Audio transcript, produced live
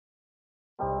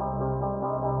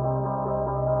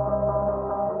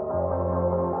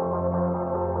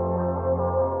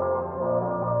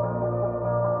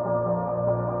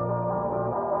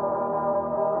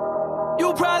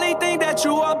think that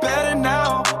you are better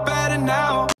now, better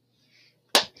now.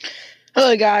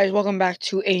 Hello guys, welcome back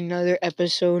to another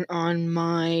episode on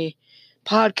my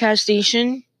podcast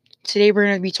station. Today we're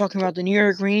going to be talking about the New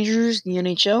York Rangers, the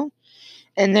NHL,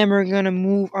 and then we're going to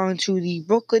move on to the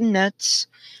Brooklyn Nets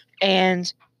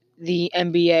and the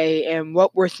NBA and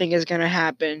what we're thinking is going to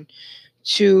happen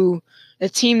to a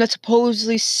team that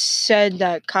supposedly said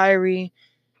that Kyrie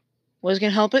was going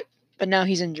to help it, but now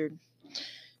he's injured.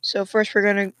 So first we're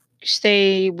going to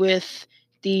stay with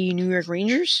the New York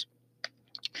Rangers.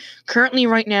 Currently,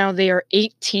 right now, they are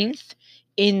 18th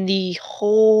in the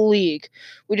whole league,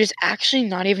 which is actually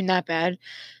not even that bad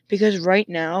because right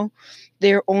now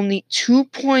they're only 2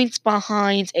 points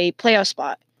behind a playoff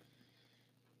spot.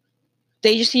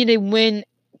 They just need to win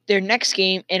their next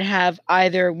game and have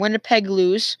either Winnipeg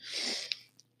lose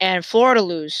and Florida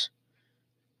lose,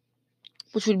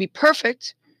 which would be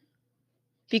perfect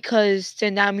because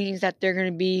then that means that they're going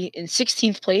to be in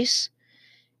 16th place.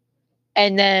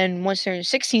 And then once they're in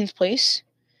 16th place,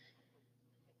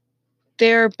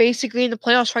 they're basically in the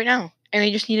playoffs right now, and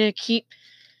they just need to keep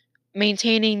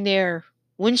maintaining their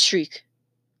win streak.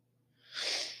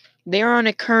 They are on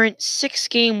a current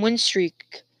 6-game win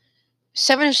streak.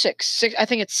 7 or 6. I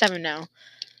think it's 7 now.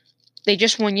 They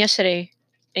just won yesterday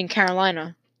in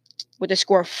Carolina with a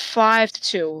score of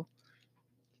 5-2.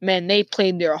 Man, they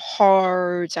played their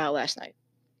hearts out last night.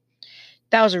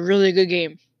 That was a really good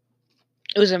game.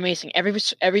 It was amazing.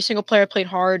 Every single player played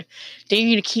hard. They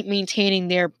need to keep maintaining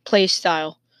their play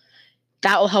style.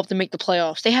 That will help them make the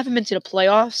playoffs. They haven't been to the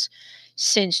playoffs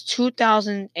since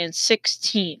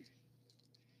 2016.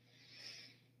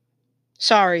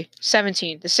 Sorry,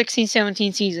 17. The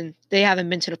 16-17 season, they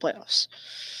haven't been to the playoffs.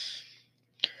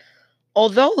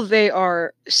 Although they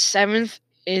are 7th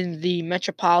in the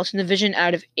Metropolitan Division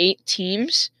out of 8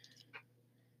 teams,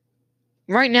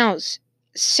 right now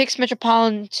 6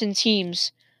 Metropolitan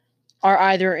teams are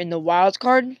either in the wild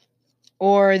card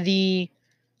or the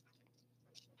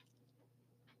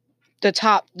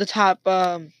top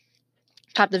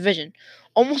division.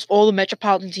 Almost all the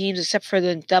Metropolitan teams, except for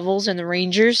the Devils and the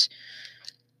Rangers,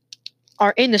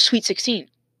 are in the Sweet 16.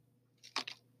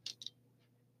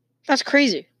 That's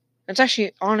crazy. It's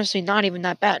actually, honestly, not even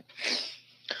that bad.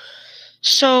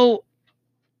 So,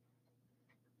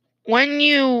 when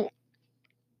you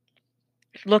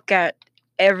look at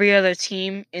every other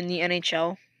team in the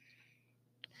NHL,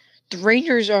 the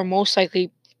Rangers are most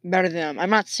likely better than them. I'm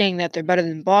not saying that they're better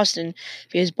than Boston,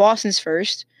 because Boston's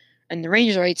first, and the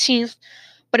Rangers are 18th.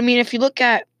 But, I mean, if you look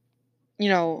at,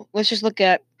 let's just look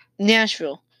at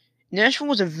Nashville. Nashville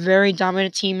was a very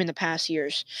dominant team in the past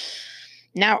years.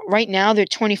 Right now, they're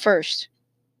 21st.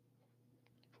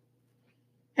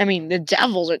 I mean, the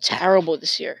Devils are terrible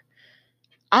this year.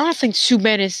 I don't think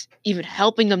Subban is even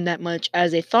helping them that much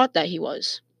as they thought that he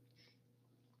was.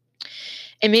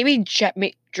 And maybe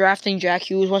drafting Jack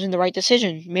Hughes wasn't the right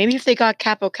decision. Maybe if they got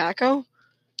Capo Caco,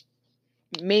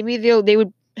 maybe they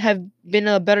would have been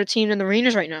a better team than the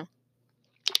Rangers right now.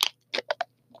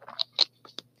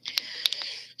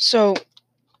 So,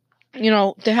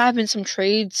 there have been some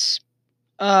trades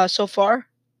so far.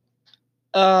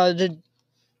 The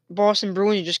Boston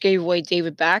Bruins just gave away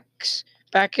David Backes,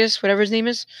 whatever his name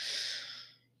is.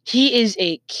 He is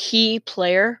a key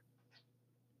player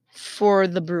for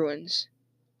the Bruins.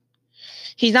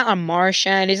 He's not a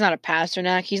Marchand, he's not a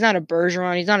Pasternak, he's not a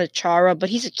Bergeron, he's not a Chara, but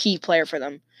he's a key player for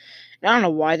them. And I don't know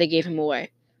why they gave him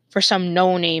away for some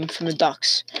no-name from the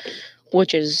Ducks,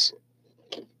 which is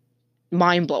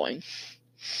mind-blowing.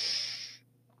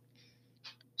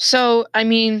 So, I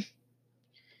mean,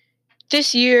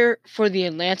 this year for the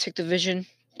Atlantic Division,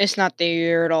 it's not their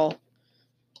year at all.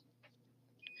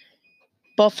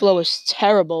 Buffalo is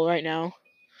terrible right now.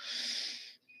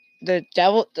 Not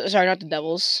the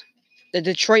Devils. The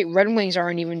Detroit Red Wings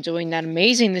aren't even doing that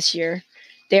amazing this year.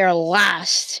 They are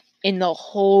last in the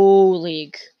whole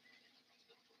league.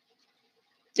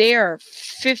 They are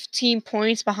 15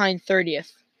 points behind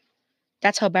 30th.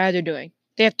 That's how bad they're doing.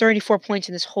 They have 34 points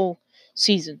in this whole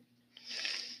season,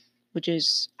 which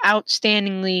is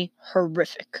outstandingly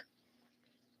horrific.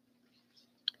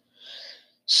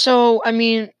 So, I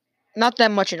mean, not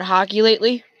that much in hockey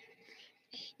lately.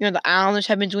 The Islanders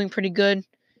have been doing pretty good.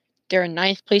 They're in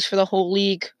 9th place for the whole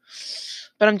league.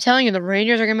 But I'm telling you, the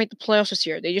Rangers are going to make the playoffs this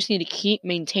year. They just need to keep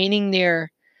maintaining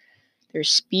their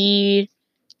speed,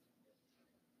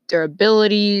 their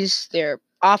abilities, their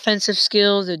offensive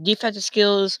skills, their defensive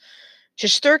skills.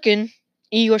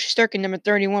 Igor Shesterkin, number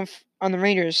 31 on the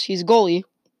Rangers, he's a goalie.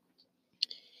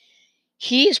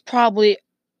 He is probably,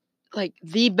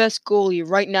 the best goalie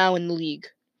right now in the league.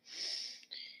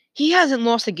 He hasn't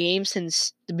lost a game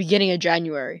since the beginning of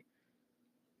January.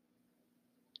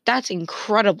 That's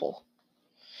incredible.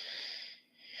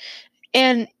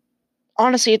 And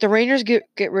honestly, if the Rangers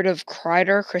get rid of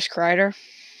Chris Kreider,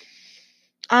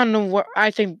 I don't know what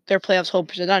I think their playoffs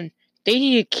hopes are done. They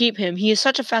need to keep him. He is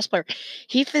such a fast player.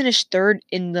 He finished third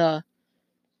in the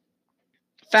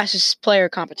fastest player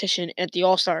competition at the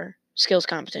All-Star skills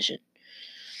competition.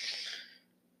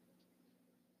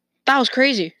 That was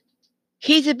crazy.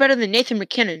 He did better than Nathan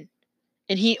McKinnon,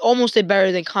 and he almost did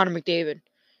better than Connor McDavid.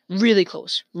 Really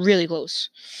close. Really close.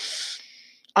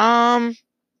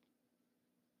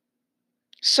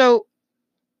 So,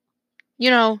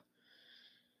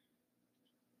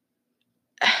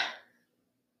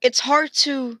 it's hard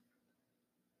to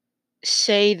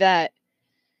say that,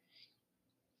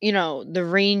 the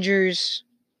Rangers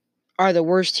are the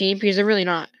worst team because they're really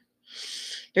not.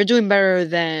 They're doing better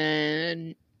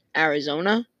than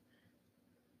Arizona,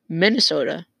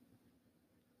 Minnesota,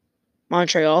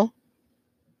 Montreal,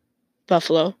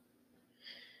 Buffalo,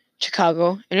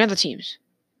 Chicago, and other teams.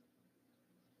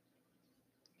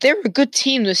 They're a good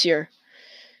team this year.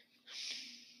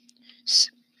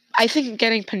 I think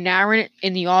getting Panarin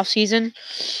in the offseason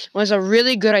was a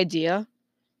really good idea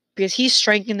because he's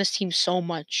strengthened this team so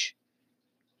much.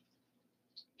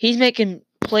 He's making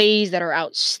plays that are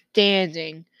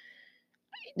outstanding.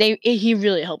 He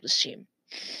really helped this team.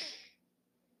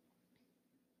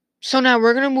 So now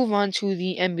we're going to move on to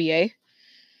the NBA.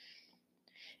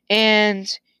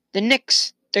 And the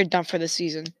Knicks, they're done for the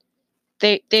season.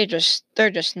 They're just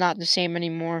not the same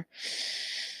anymore.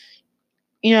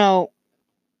 They're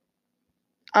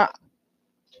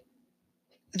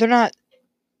not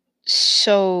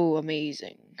so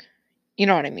amazing. You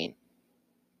know what I mean?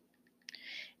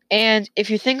 And if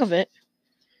you think of it,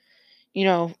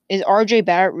 is RJ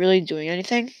Barrett really doing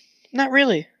anything? Not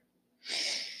really.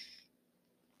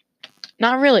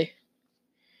 Not really.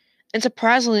 And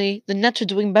surprisingly, the Nets are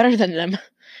doing better than them. I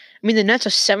mean, the Nets are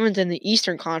 7th in the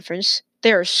Eastern Conference.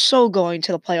 They are so going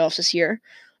to the playoffs this year.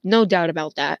 No doubt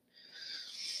about that.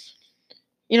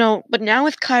 But now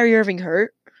with Kyrie Irving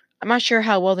hurt, I'm not sure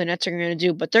how well the Nets are going to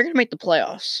do, but they're going to make the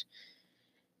playoffs.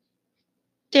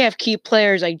 They have key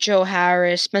players like Joe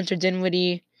Harris, Spencer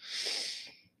Dinwiddie.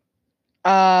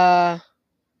 What's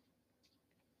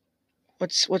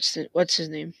his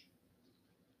name?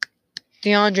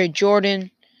 DeAndre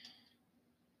Jordan.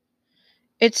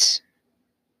 It's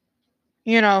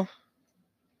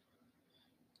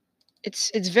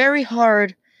it's very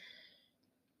hard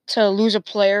to lose a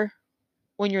player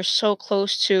when you're so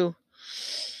close to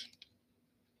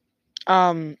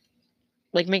making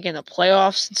the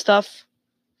playoffs and stuff.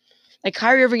 Like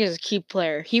Kyrie Irving is a key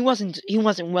player. He wasn't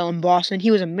well in Boston. He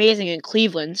was amazing in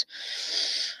Cleveland.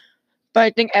 But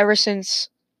I think ever since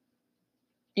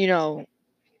LeBron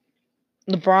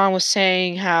was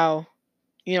saying how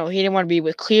he didn't want to be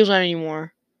with Cleveland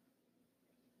anymore.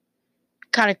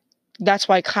 Kind of that's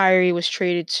why Kyrie was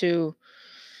traded to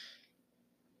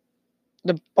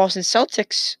the Boston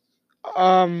Celtics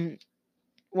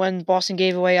when Boston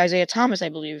gave away Isaiah Thomas, I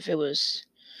believe it was.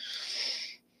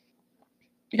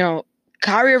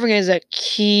 Kyrie Irving is a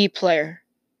key player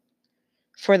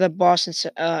for the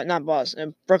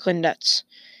Brooklyn Nets.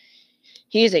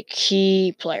 He is a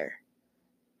key player.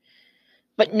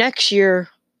 But next year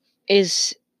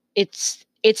it's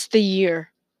the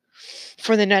year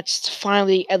for the Nets to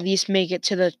finally at least make it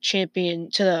to the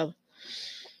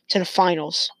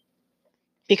finals.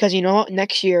 Because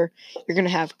next year you're going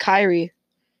to have Kyrie,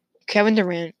 Kevin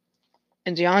Durant,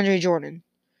 and DeAndre Jordan.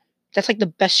 That's like the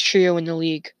best trio in the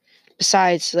league.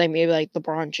 Besides maybe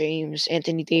LeBron James,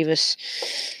 Anthony Davis,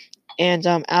 and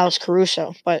Alex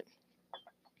Caruso. But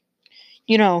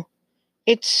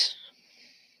it's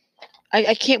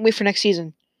I can't wait for next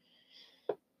season.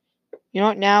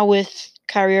 Now with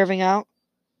Kyrie Irving out,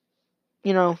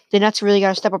 the Nets really got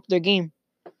to step up their game.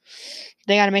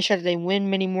 They got to make sure that they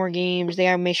win many more games. They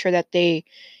got to make sure that they,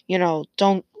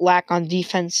 don't lack on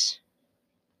defense.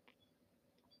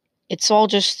 It's all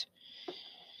just,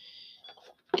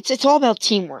 it's all about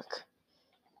teamwork.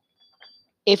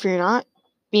 If you're not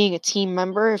being a team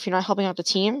member, if you're not helping out the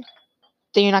team,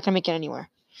 then you're not going to make it anywhere.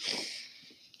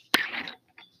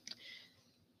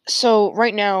 So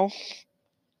right now,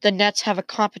 the Nets have a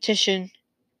competition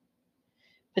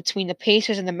between the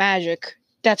Pacers and the Magic.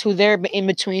 That's who they're in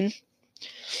between.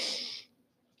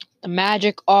 The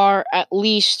Magic are at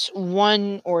least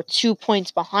 1 or 2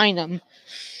 points behind them.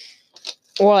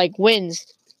 Or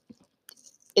wins.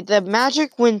 If the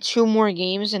Magic win 2 more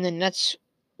games and the Nets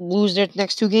lose their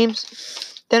next 2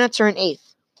 games, the Nets are in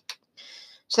 8th.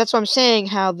 So that's what I'm saying,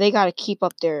 how they got to keep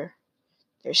up their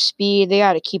their speed. They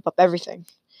got to keep up everything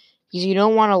because you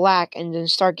don't want to lack and then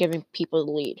start giving people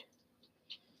the lead.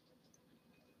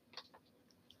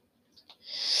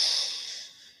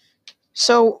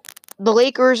 So the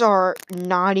Lakers are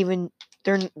not even.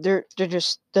 They're gonna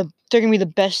be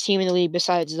the best team in the league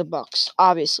besides the Bucks,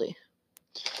 obviously.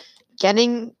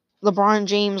 Getting LeBron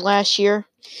James last year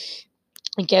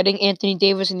and getting Anthony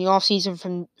Davis in the offseason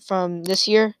from this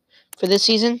year for this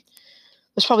season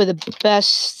was probably the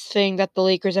best thing that the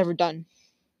Lakers ever done.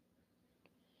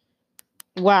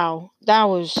 Wow, that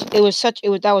was such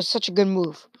a good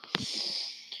move.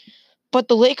 But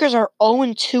the Lakers are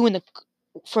 0-2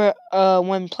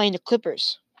 when playing the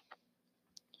Clippers.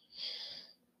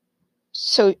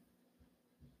 So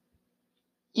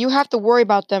you have to worry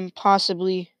about them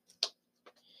possibly,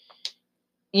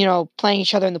 playing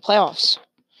each other in the playoffs.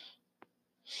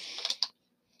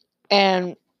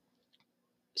 And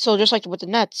so just like with the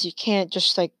Nets, you can't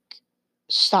just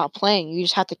stop playing. You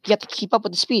have to keep up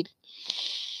with the speed.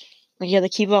 You have to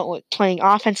keep up with playing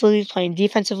offensively, playing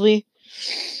defensively.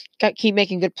 Got to keep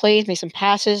making good plays, make some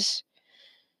passes.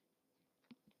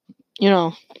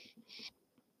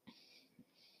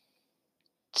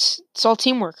 It's all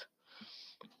teamwork.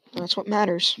 That's what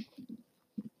matters.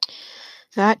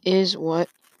 That is what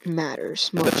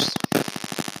matters most.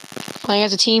 Playing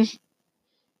as a team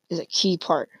is a key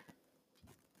part.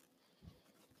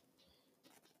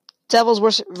 Devils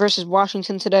versus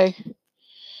Washington today.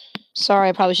 Sorry,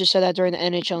 I probably should have said that during the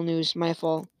NHL news. My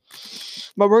fault.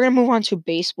 But we're going to move on to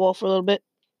baseball for a little bit.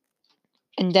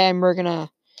 And then we're going to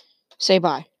say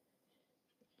bye.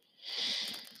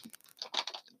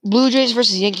 Blue Jays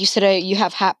versus Yankees today. You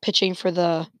have Happ pitching for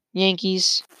the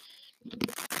Yankees.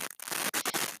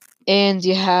 And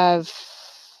you have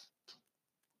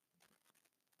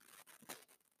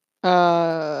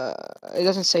it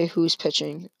doesn't say who's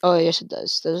pitching. Oh, yes it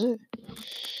does. Does it?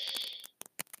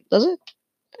 Does it?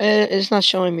 It's not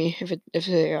showing me if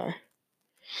they are.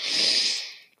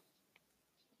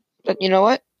 But you know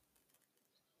what?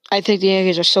 I think the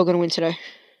Yankees are still going to win today.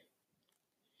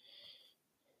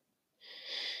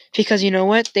 Because you know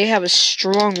what? They have a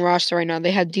strong roster right now.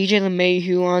 They have DJ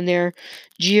LeMahieu on there,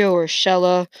 Gio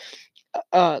Urshela,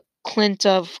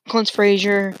 Clint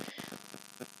Frazier,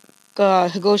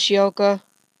 Higashioka,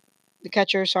 the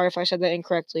catcher. Sorry if I said that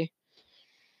incorrectly.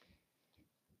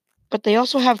 But they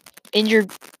also have injured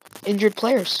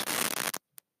players.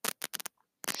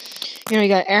 You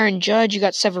got Aaron Judge, you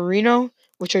got Severino,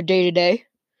 which are day-to-day.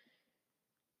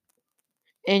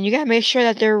 And you got to make sure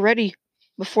that they're ready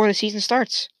before the season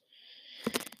starts.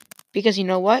 Because you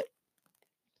know what?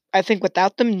 I think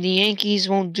without them, the Yankees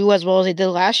won't do as well as they did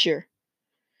last year.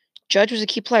 Judge was a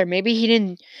key player.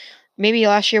 Maybe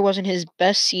last year wasn't his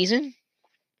best season.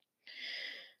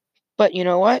 But you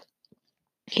know what?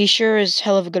 He sure is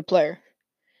hell of a good player.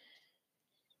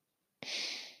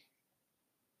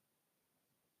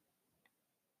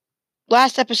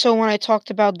 Last episode when I talked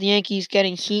about the Yankees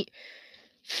getting heat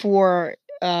for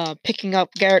picking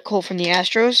up Garrett Cole from the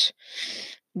Astros,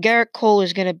 Garrett Cole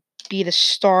is going to be the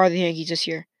star of the Yankees this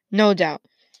year. No doubt.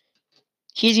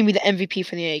 He's going to be the MVP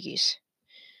for the Yankees.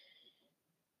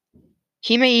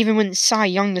 He may even win Cy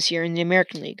Young this year in the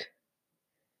American League.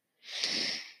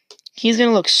 He's going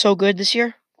to look so good this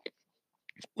year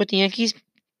with the Yankees.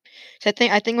 I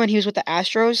think when he was with the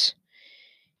Astros,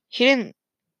 he didn't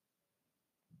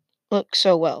look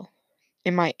so well,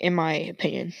 in my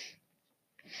opinion.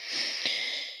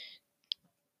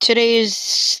 Today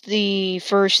is the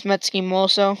first Mets game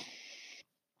also.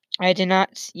 I did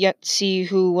not yet see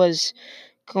who was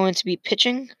going to be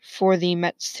pitching for the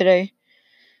Mets today,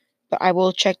 but I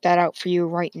will check that out for you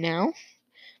right now.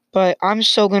 But I'm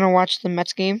still going to watch the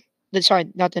Mets game. Sorry,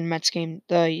 not the Mets game,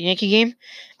 the Yankee game.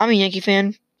 I'm a Yankee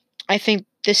fan. I think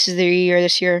this is their year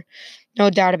this year. No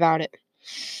doubt about it.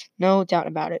 No doubt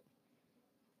about it.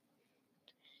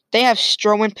 They have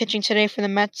Stroman pitching today for the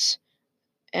Mets.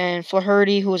 And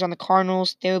Flaherty, who was on the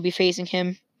Cardinals, they will be facing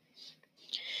him.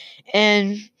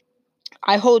 And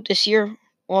I hope this year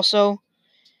also,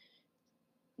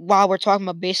 while we're talking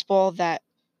about baseball, that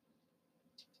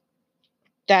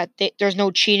there's no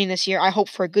cheating this year. I hope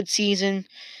for a good season.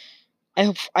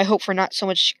 I hope for not so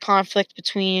much conflict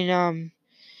between the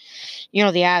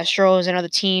Astros and other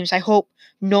teams. I hope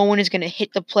no one is going to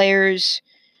hit the players.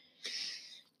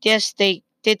 Yes, they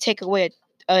did take away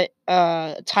a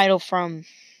title from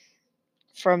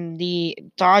the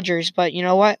Dodgers, but you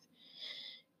know what?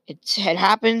 It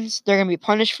happens. They're going to be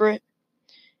punished for it.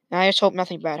 And I just hope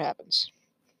nothing bad happens.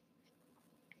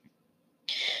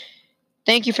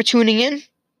 Thank you for tuning in.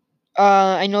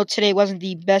 I know today wasn't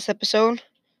the best episode.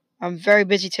 I'm very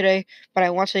busy today, but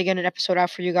I wanted to get an episode out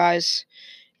for you guys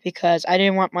because I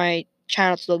didn't want my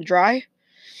channel to look dry.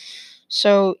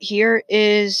 So here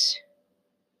is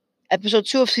episode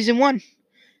 2 of season 1.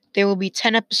 There will be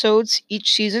 10 episodes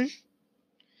each season.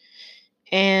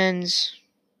 And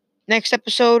next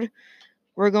episode,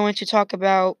 we're going to talk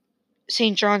about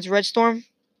St. John's Red Storm,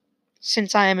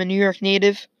 since I am a New York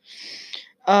native.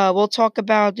 We'll talk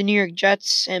about the New York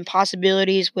Jets and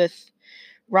possibilities with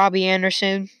Robbie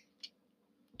Anderson,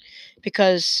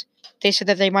 because they said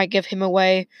that they might give him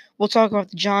away. We'll talk about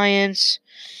the Giants.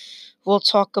 We'll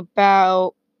talk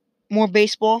about more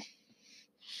baseball.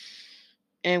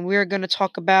 And we're going to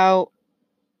talk about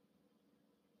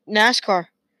NASCAR,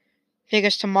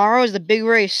 because tomorrow is the big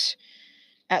race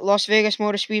at Las Vegas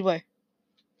Motor Speedway.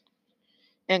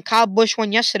 And Kyle Busch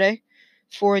won yesterday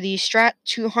for the Strat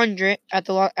 200 at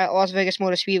Las Vegas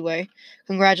Motor Speedway.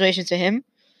 Congratulations to him.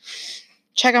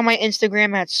 Check out my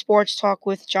Instagram at Sports Talk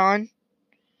with John.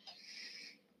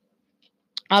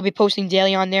 I'll be posting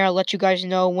daily on there. I'll let you guys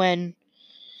know when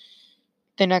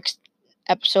the next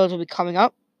episodes will be coming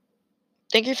up.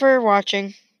 Thank you for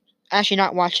watching. Actually,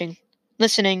 not watching.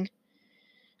 Listening.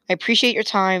 I appreciate your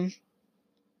time.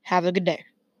 Have a good day.